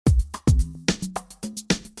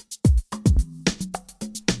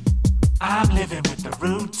I'm living with the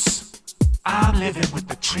roots. I'm living with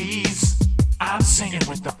the trees. I'm singing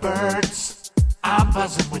with the birds. I'm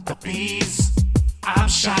buzzing with the bees. I'm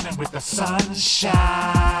shining with the sunshine.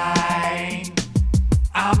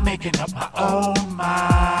 I'm making up my own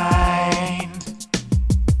mind.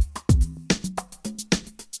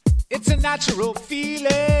 It's a natural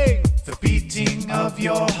feeling, the beating of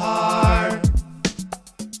your heart.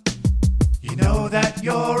 You know that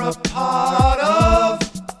you're a part of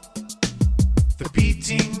the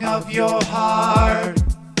beating of your heart.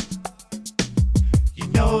 You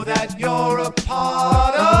know that you're a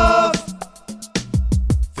part of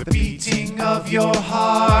the beating of your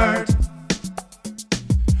heart.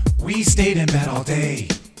 We stayed in bed all day,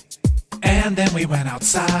 and then we went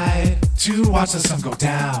outside to watch the sun go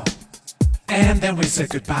down. And then we said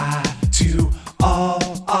goodbye to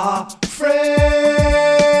all our friends.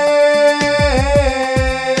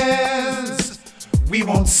 We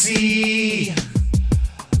won't see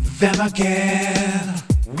them again.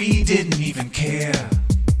 We didn't even care,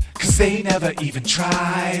 'cause they never even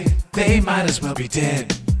tried. They might as well be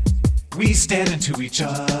dead. We stared into each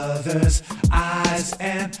other's eyes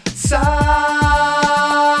and sighed.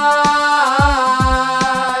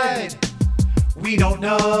 We don't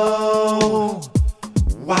know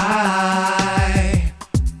why.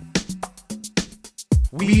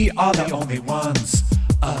 We are the only ones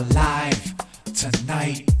alive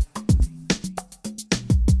tonight.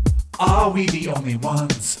 Are we the only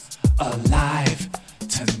ones alive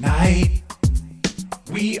tonight?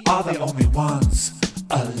 We are the only ones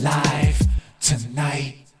alive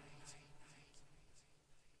tonight.